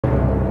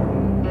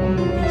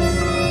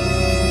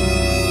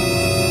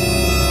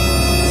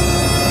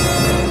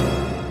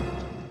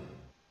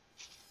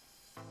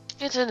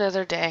It's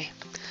another day.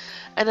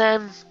 And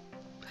I'm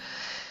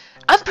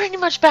pretty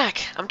much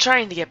back. I'm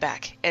trying to get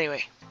back.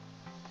 Anyway,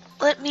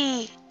 let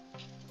me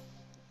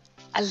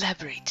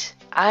elaborate.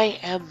 I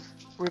am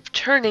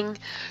returning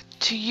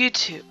to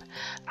YouTube.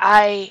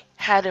 I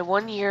had a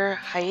 1-year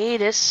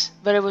hiatus,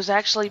 but it was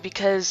actually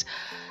because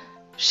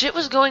shit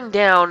was going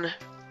down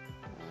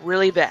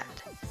really bad.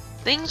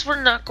 Things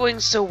were not going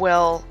so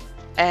well,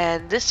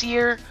 and this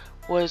year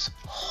was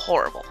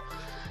horrible.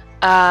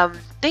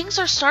 Things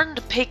are starting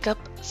to pick up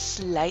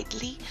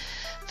slightly.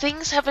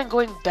 Things have been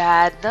going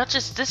bad, not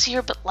just this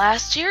year, but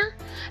last year,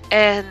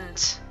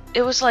 and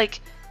it was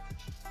like,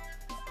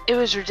 it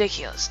was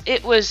ridiculous.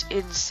 It was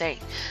insane.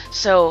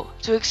 So,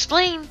 to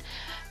explain,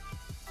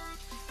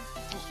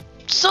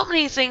 so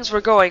many things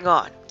were going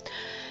on.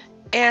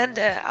 And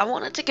I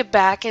wanted to get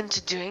back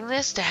into doing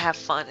this to have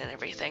fun and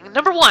everything.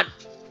 Number one,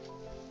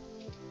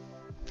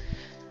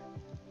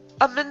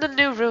 I'm in the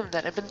new room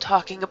that I've been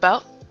talking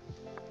about.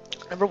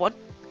 Number one.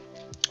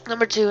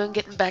 Number two, I'm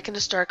getting back into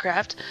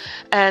StarCraft.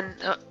 And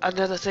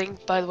another thing,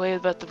 by the way,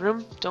 about the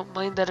room, don't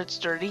mind that it's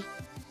dirty.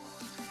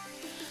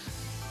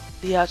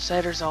 The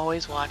outsider's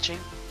always watching.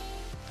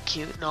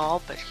 Cute and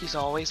all, but he's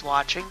always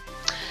watching.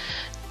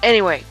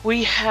 Anyway,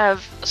 we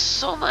have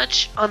so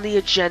much on the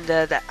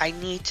agenda that I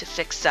need to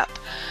fix up.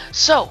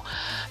 So,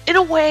 in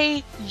a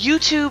way,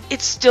 YouTube,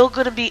 it's still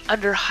going to be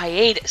under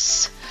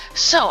hiatus.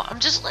 So, I'm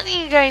just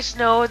letting you guys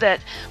know that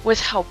with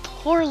how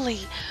poorly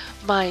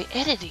my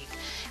editing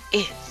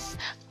is,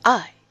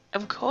 I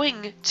am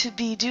going to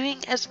be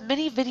doing as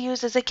many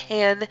videos as I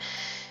can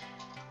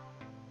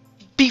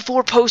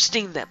before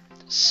posting them.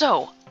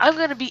 So, I'm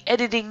going to be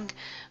editing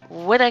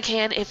when I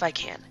can, if I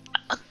can.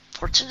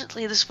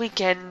 Unfortunately, this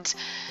weekend,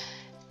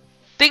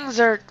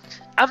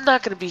 I'm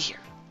not going to be here.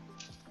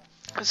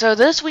 So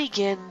this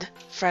weekend,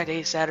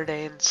 Friday,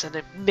 Saturday, and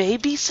Sunday,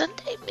 maybe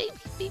Sunday,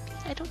 maybe,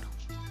 I don't know.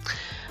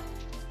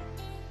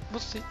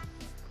 We'll see.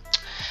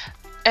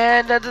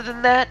 And other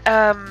than that,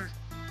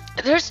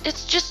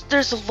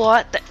 there's a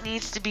lot that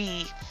needs to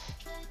be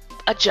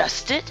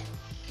adjusted.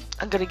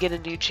 I'm going to get a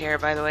new chair,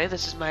 by the way.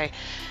 This is my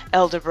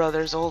elder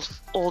brother's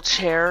old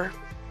chair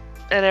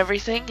and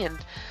everything, and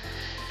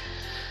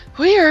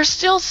we are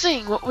still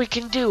seeing what we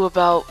can do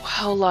about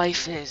how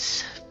life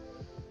is.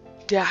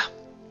 Yeah.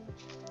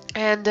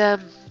 And,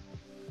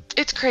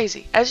 it's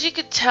crazy. As you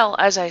could tell,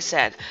 as I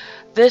said,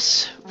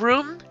 this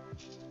room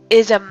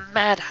is a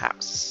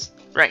madhouse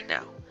right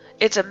now.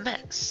 It's a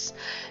mess.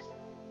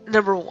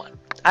 Number one,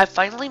 I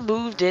finally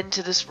moved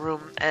into this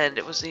room, and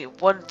it was the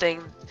one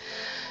thing.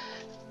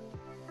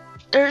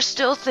 There are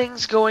still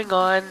things going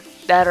on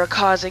that are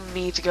causing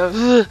me to go,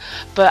 ugh,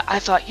 but I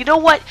thought, you know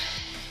what?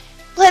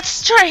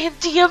 Let's try and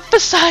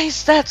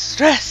de-emphasize that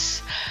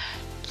stress.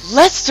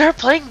 Let's start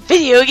playing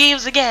video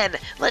games again.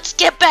 Let's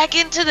get back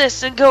into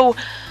this and go,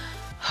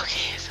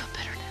 okay, I feel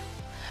better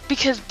now.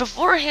 Because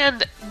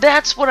beforehand,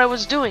 that's what I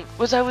was doing,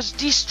 was I was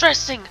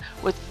de-stressing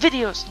with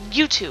videos and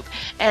YouTube.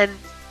 And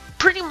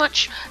pretty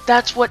much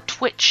that's what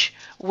Twitch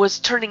was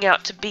turning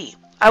out to be.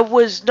 I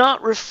was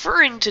not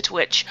referring to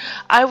Twitch.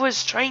 I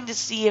was trying to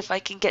see if I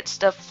can get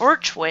stuff for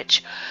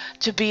Twitch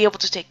to be able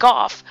to take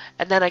off,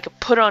 and then I could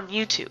put on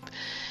YouTube.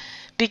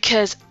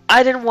 Because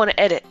I didn't want to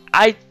edit.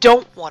 I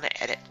don't want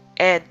to edit.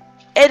 And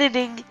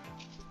editing,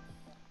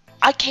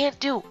 I can't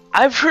do.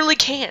 I really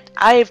can't.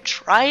 I have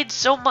tried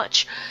so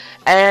much.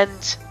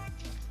 And,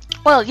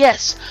 well,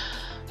 yes,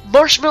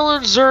 Marshmallow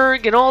and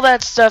Zerg and all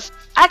that stuff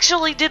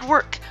actually did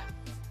work.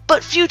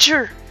 But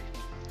future,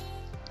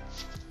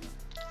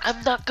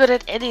 I'm not good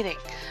at editing.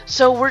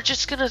 So we're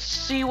just going to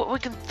see what we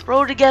can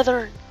throw together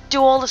and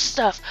do all this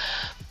stuff.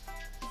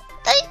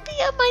 Maybe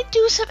I might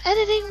do some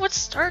editing with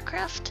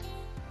StarCraft.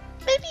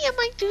 Maybe I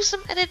might do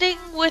some editing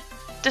with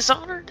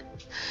Dishonored.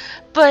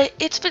 But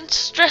it's been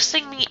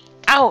stressing me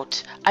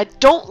out. I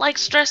don't like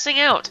stressing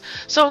out.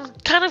 So I'm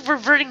kind of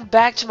reverting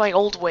back to my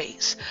old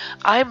ways.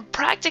 I'm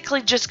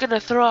practically just going to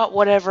throw out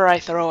whatever I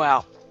throw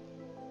out.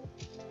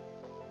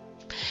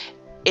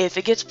 If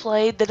it gets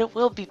played, then it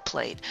will be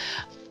played.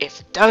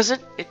 If it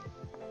doesn't,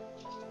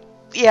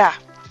 yeah.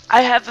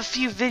 I have a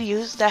few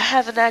videos that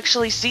haven't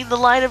actually seen the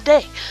light of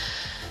day.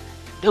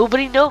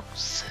 Nobody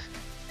knows.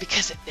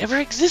 Because it never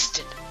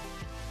existed.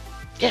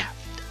 Yeah,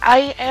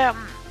 I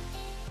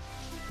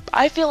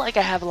feel like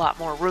I have a lot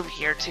more room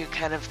here to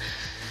kind of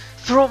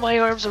throw my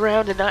arms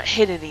around and not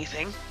hit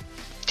anything.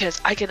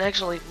 Because I can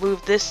actually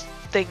move this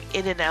thing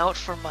in and out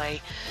for my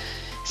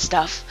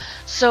stuff.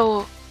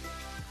 So,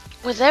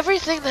 with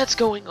everything that's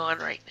going on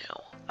right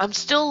now, I'm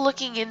still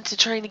looking into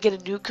trying to get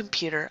a new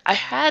computer. I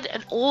had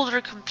an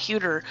older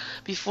computer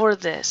before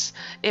this.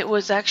 It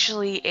was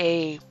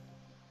actually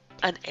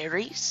an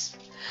Aries.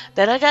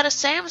 Then I got a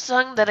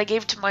Samsung that I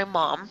gave to my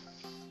mom.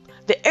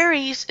 The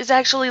Aries is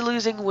actually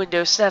losing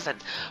Windows 7,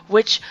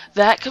 which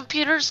that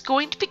computer is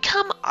going to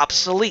become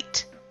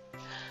obsolete.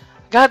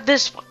 Got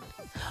this one.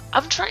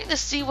 I'm trying to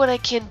see what I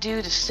can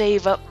do to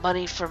save up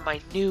money for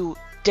my new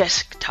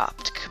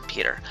desktop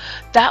computer.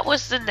 That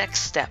was the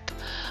next step.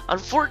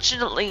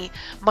 Unfortunately,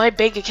 my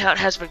bank account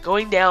has been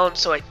going down,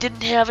 so I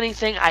didn't have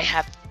anything. I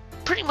have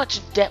pretty much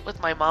in debt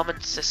with my mom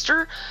and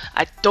sister.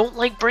 I don't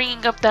like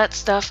bringing up that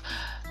stuff,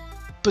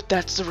 but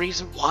that's the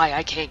reason why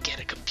I can't get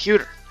a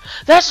computer.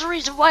 That's the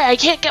reason why I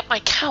can't get my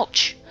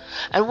couch.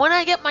 And when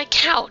I get my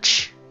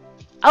couch,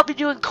 I'll be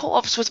doing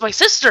co-ops with my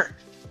sister.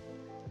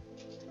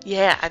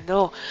 Yeah, I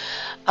know.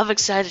 I'm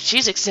excited.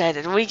 She's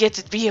excited. And we get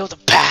to be able to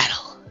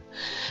battle.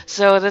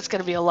 So that's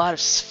going to be a lot of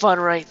fun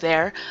right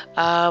there.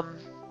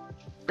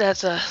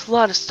 That's a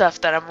lot of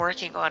stuff that I'm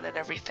working on and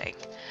everything.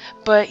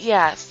 But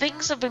yeah,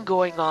 things have been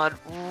going on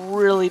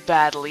really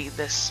badly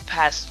this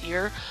past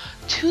year.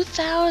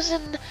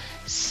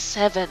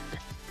 2007.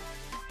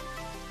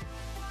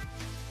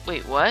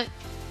 Wait, what?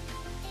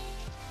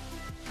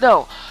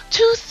 No,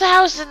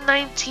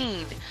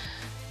 2019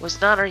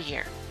 was not our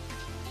year.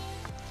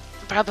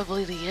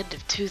 Probably the end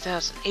of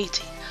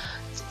 2018.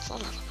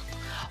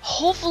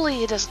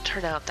 Hopefully it doesn't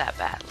turn out that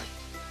badly.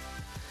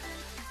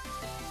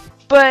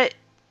 But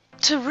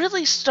to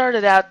really start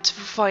it out, to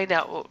find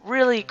out what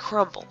really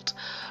crumbled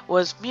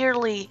was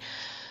merely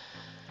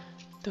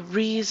the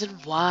reason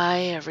why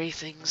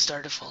everything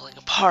started falling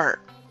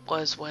apart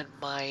was when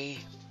my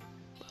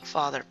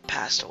father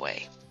passed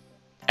away.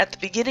 At the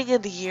beginning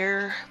of the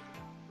year,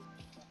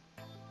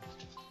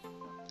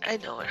 I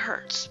know it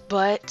hurts,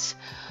 but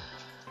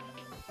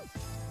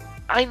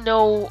I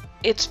know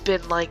it's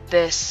been like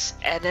this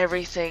and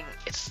everything.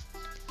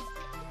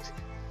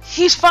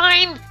 He's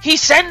fine. He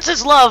sends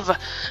his love.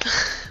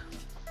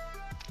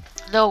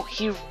 No,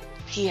 he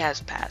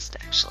has passed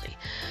actually,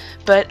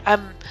 but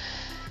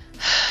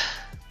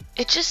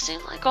it just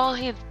seemed like all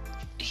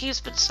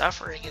he's been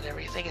suffering and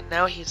everything, and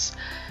now he's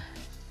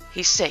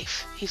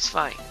safe. He's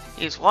fine.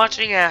 He's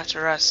watching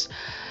after us.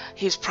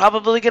 He's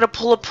probably gonna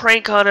pull a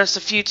prank on us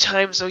a few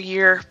times a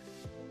year.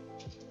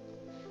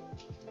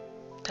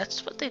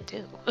 That's what they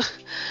do.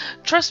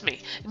 Trust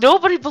me,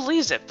 nobody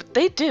believes it, but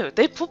they do.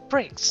 They pull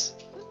pranks.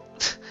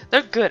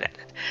 They're good at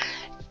it.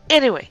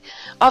 Anyway,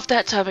 off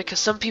that topic, because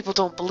some people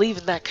don't believe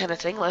in that kind of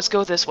thing, let's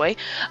go this way.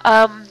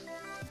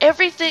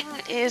 Everything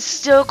is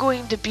still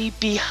going to be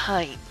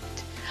behind.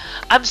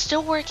 I'm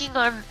still working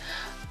on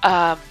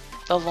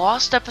the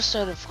lost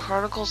episode of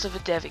Chronicles of a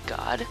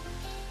Demigod.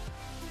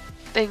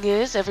 Thing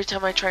is, every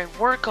time I try and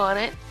work on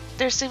it,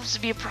 there seems to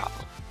be a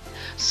problem.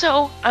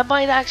 So, I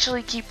might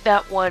actually keep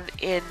that one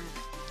in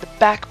the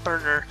back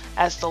burner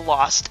as the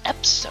lost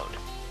episode.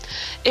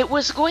 It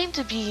was going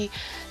to be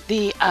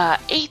the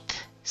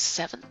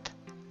 7th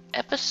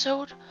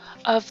episode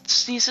of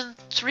Season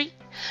 3,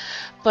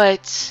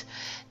 but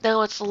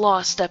now it's the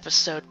lost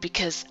episode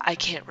because I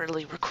can't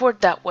really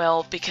record that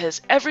well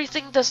because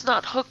everything does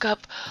not hook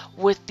up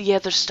with the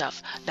other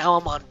stuff. Now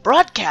I'm on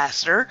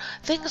Broadcaster,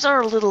 things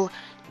are a little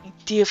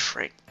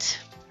different,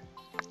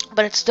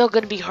 but it's still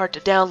going to be hard to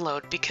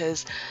download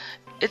because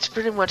it's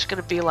pretty much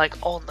going to be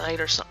like all night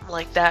or something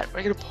like that.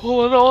 We're going to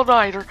pull an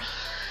all-nighter.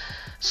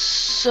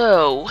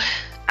 So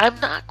I'm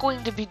not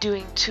going to be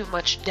doing too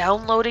much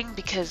downloading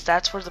because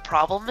that's where the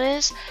problem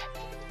is.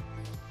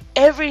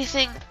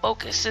 Everything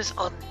focuses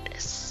on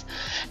this.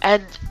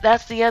 And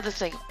that's the other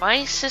thing.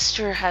 My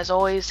sister has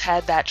always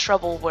had that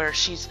trouble where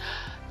she's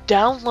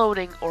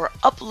downloading or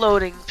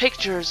uploading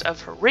pictures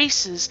of her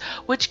races,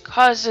 which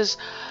causes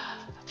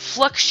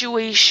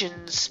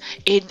fluctuations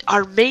in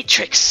our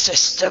matrix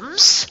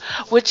systems,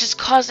 which is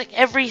causing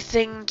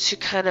everything to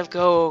kind of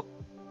go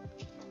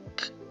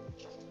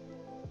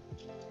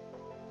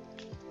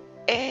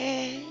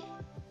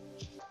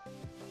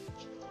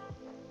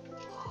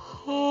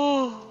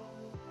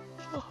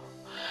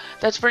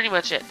That's pretty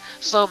much it.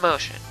 Slow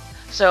motion.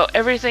 So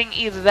everything,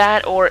 either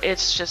that or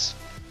it's just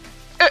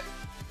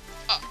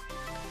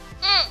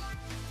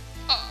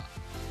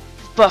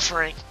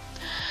buffering.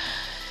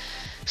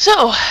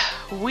 So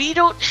we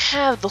don't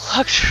have the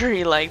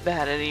luxury like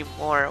that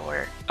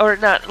anymore, or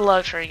not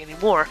luxury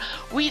anymore.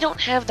 We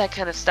don't have that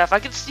kind of stuff. I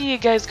can see you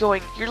guys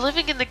going, you're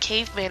living in the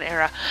caveman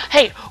era.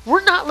 Hey,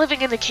 we're not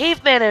living in the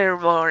caveman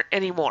era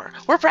anymore.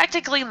 We're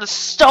practically in the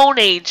Stone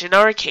Age in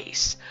our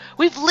case.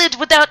 We've lived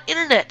without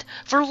internet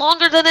for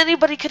longer than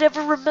anybody could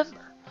ever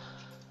remember.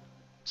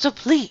 So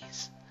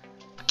please,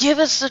 give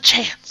us a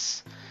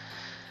chance.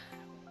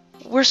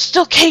 We're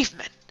still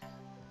cavemen.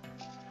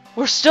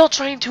 We're still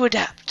trying to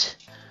adapt.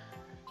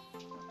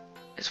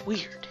 It's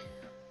weird.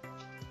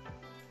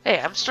 Hey,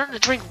 I'm starting to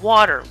drink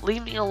water.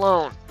 Leave me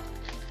alone.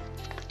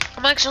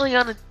 I'm actually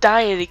on a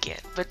diet again,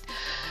 but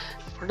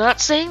we're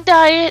not saying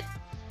diet.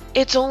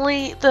 It's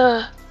only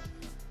the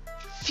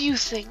few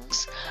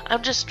things.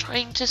 I'm just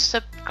trying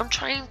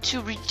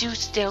to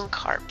reduce down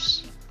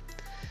carbs.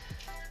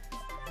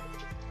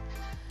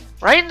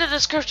 Write in the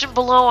description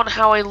below on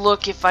how I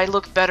look, if I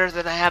look better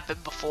than I have been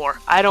before.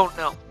 I don't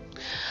know.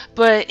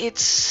 But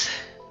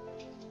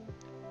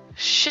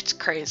shit's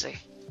crazy.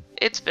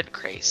 It's been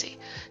crazy.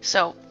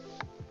 So,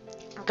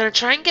 I'm gonna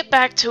try and get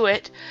back to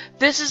it.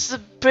 This is the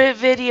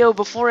video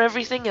before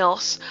everything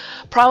else.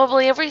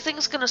 Probably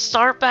everything's gonna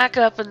start back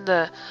up in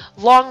the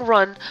long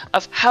run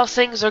of how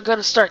things are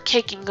gonna start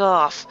kicking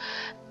off.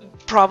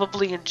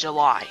 Probably in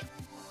July.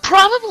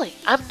 Probably.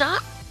 I'm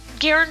not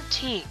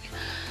guaranteeing.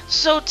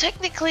 So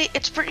technically,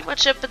 it's pretty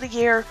much up in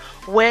the air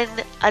when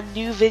a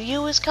new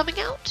video is coming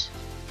out.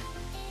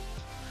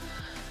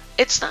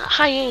 It's not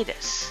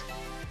hiatus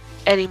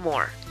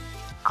anymore.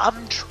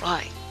 I'm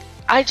trying.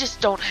 I just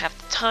don't have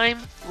the time,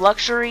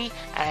 luxury,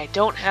 and I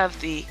don't have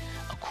the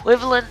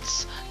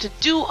equivalence to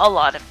do a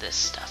lot of this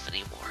stuff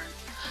anymore.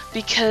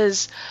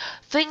 Because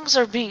things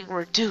are being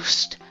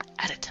reduced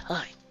at a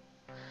time.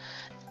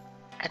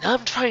 And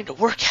I'm trying to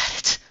work at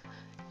it.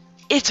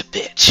 It's a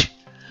bitch.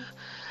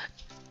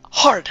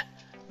 Hard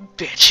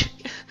bitch.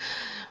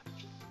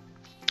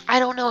 I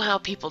don't know how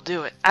people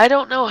do it. I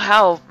don't know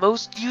how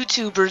most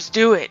YouTubers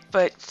do it,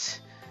 but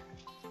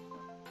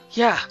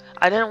yeah,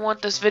 I didn't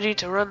want this video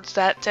to run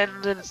that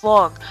 10 minutes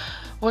long.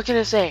 What can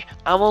I say?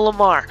 I'm a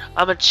Lamar.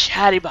 I'm a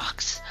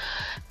chattybox.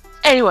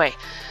 Anyway,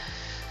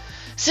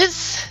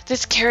 since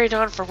this carried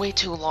on for way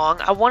too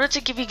long, I wanted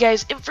to give you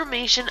guys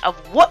information of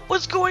what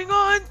was going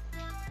on.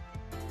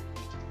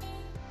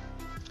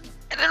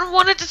 And I don't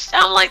want it to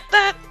sound like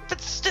that,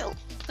 but still.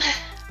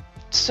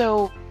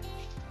 So,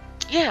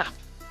 yeah.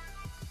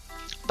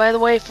 By the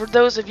way, for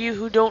those of you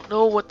who don't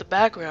know what the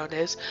background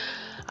is,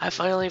 I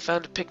finally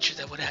found a picture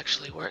that would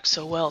actually work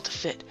so well to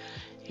fit.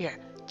 Here,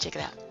 check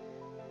it out.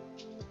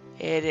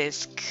 It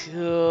is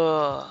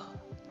cool.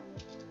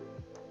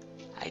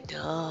 I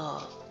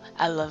know.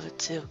 I love it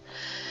too.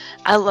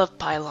 I love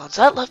pylons.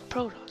 I love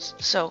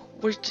protos. So,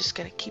 we're just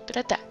gonna keep it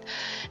at that.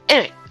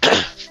 Anyway.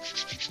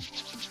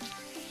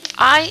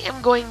 I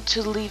am going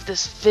to leave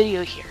this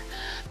video here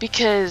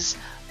because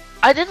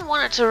I didn't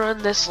want it to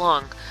run this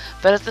long,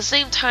 but at the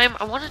same time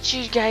I wanted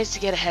you guys to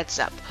get a heads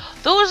up.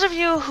 Those of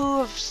you who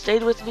have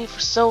stayed with me for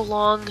so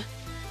long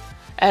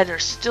and are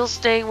still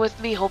staying with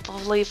me,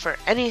 hopefully for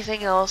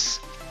anything else,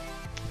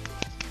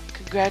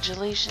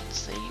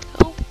 congratulations. There you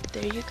go.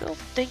 There you go.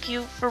 Thank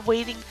you for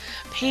waiting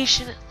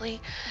patiently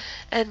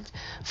and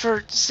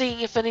for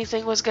seeing if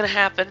anything was going to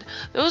happen.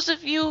 Those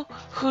of you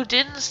who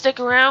didn't stick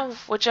around,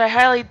 which I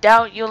highly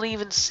doubt you'll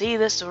even see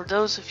this, or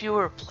those of you who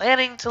are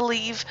planning to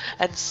leave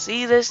and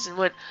see this and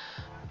went,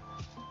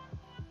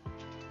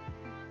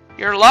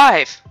 you're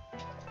alive.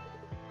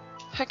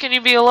 How can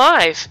you be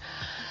alive?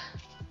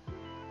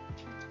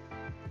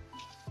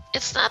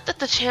 It's not that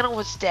the channel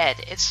was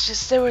dead, it's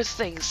just there were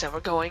things that were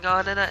going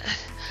on, and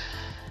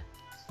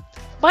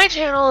my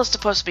channel is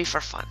supposed to be for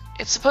fun.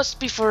 It's supposed to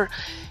be for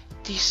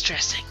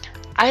de-stressing.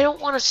 I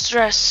don't want to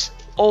stress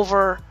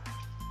over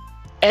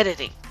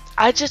editing.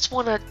 I just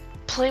want to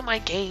play my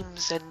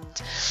games and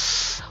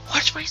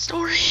watch my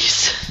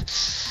stories.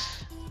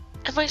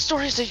 And my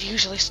stories are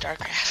usually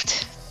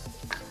StarCraft.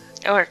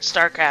 Or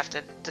StarCraft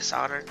and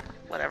Dishonored.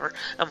 Whatever.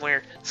 I'm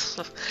weird.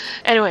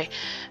 Anyway,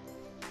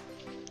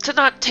 to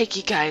not take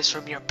you guys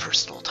from your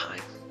personal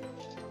time.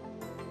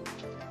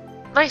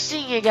 Nice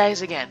seeing you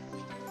guys again.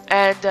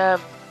 And,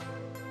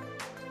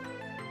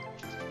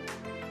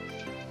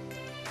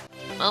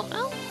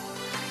 well,